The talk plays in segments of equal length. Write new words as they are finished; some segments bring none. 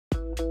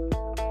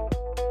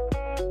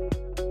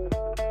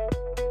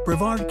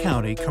Brevard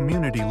County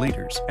community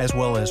leaders, as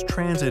well as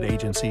transit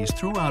agencies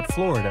throughout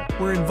Florida,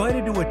 were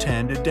invited to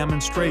attend a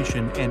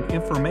demonstration and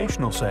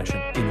informational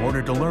session in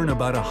order to learn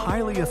about a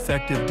highly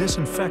effective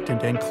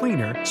disinfectant and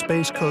cleaner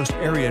Space Coast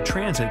Area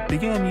Transit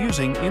began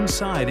using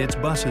inside its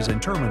buses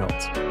and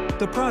terminals.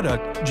 The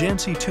product,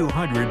 Gencie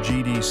 200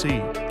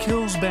 GDC,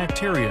 kills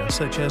bacteria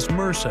such as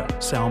MRSA,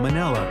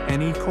 Salmonella,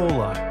 and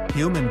E.coli,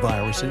 human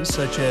viruses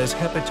such as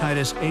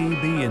Hepatitis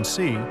A, B, and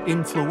C,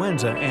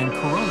 Influenza and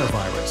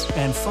Coronavirus,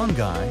 and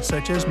fungi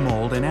such as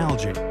mold and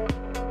algae.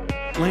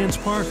 Lance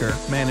Parker,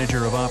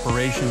 Manager of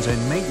Operations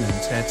and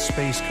Maintenance at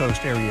Space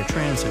Coast Area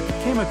Transit,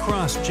 came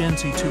across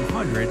Gencie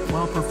 200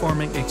 while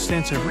performing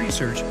extensive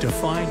research to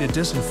find a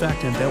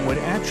disinfectant that would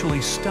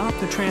actually stop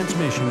the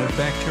transmission of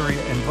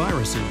bacteria and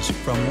viruses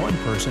from one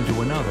person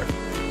to another.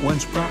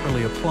 Once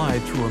properly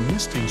applied through a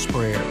misting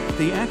sprayer,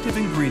 the active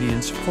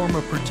ingredients form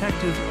a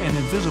protective and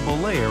invisible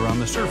layer on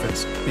the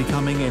surface,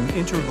 becoming an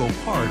integral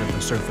part of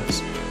the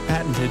surface.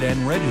 Patented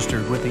and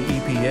registered with the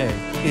EPA,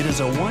 it is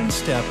a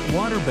one-step,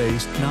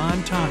 water-based,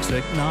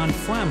 non-toxic,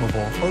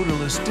 non-flammable,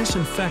 odorless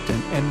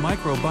disinfectant and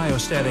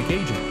micro-biostatic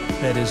agent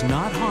that is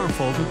not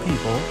harmful to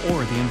people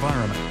or the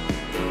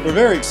environment. We're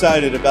very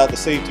excited about the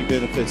safety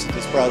benefits that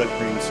this product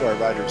brings to our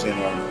riders and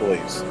our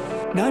employees.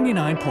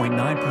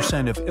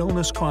 99.9% of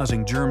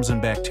illness-causing germs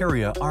and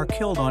bacteria are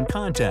killed on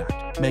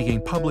contact, making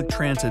public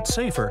transit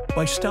safer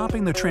by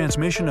stopping the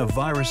transmission of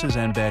viruses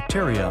and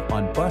bacteria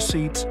on bus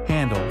seats,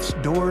 handles,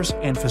 doors,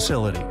 and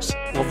facilities.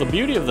 Well, the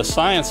beauty of the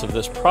science of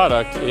this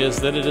product is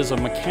that it is a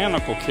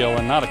mechanical kill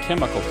and not a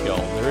chemical kill.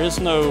 There is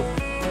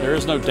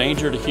no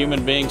danger to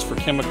human beings for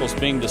chemicals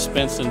being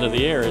dispensed into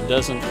the air. It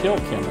doesn't kill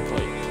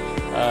chemically.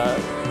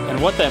 And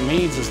what that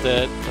means is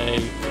that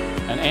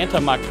an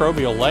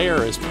antimicrobial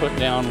layer is put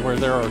down where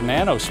there are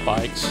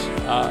nanospikes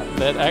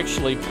that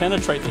actually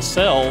penetrate the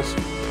cells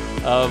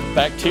of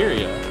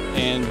bacteria.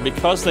 And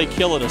because they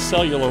kill at a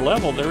cellular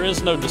level, there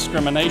is no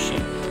discrimination.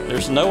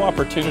 There's no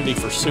opportunity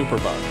for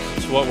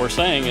superbugs. So what we're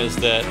saying is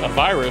that a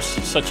virus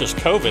such as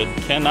COVID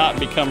cannot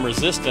become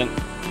resistant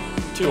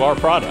to our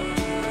product.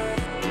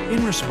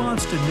 In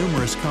response to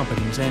numerous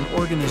companies and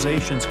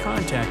organizations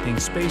contacting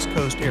Space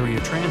Coast Area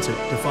Transit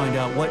to find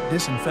out what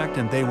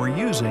disinfectant they were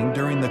using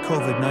during the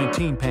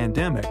COVID-19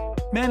 pandemic,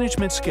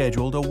 management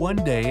scheduled a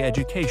one-day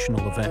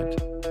educational event.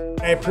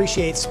 I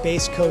appreciate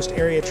Space Coast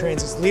Area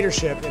Transit's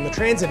leadership in the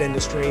transit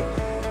industry,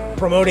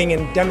 promoting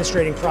and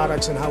demonstrating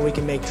products and how we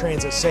can make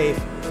transit safe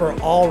for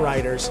all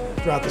riders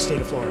throughout the state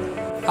of Florida.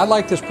 I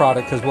like this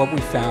product because what we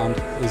found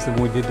is that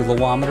when we did the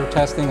lowometer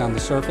testing on the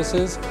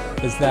surfaces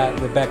is that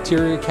the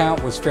bacteria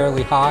count was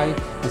fairly high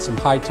in some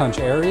high-touch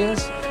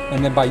areas,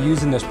 and then by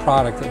using this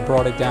product it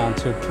brought it down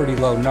to pretty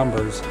low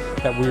numbers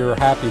that we were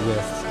happy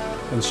with,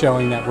 and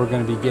showing that we're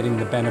going to be getting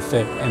the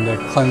benefit and the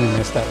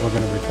cleanliness that we're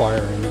going to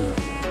require and need.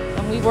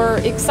 And we were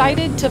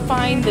excited to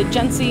find the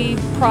Gencie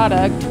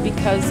product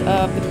because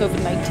of the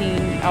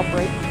COVID-19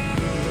 outbreak.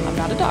 I'm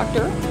not a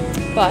doctor,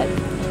 but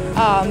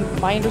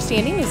my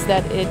understanding is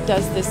that it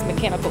does this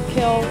mechanical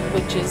kill,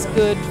 which is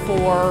good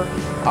for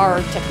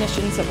our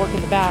technicians that work in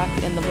the back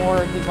in the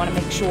morgue. We want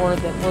to make sure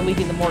that we're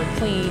leaving the morgue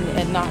clean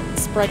and not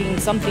spreading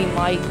something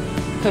like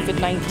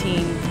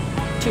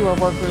COVID-19 to our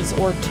workers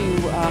or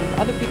to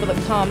other people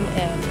that come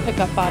and pick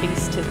up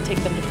bodies to take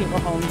them to funeral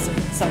homes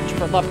and such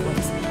for loved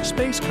ones.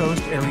 Space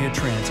Coast Area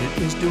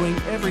Transit is doing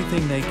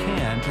everything they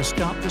can to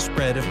stop the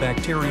spread of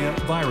bacteria,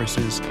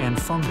 viruses, and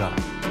fungi.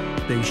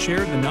 They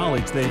shared the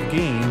knowledge they've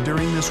gained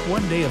during this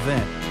one-day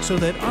event so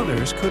that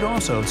others could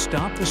also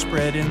stop the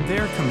spread in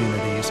their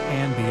communities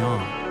and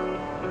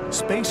beyond.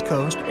 Space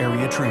Coast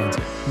Area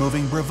Transit,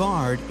 moving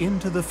Brevard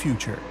into the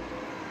future.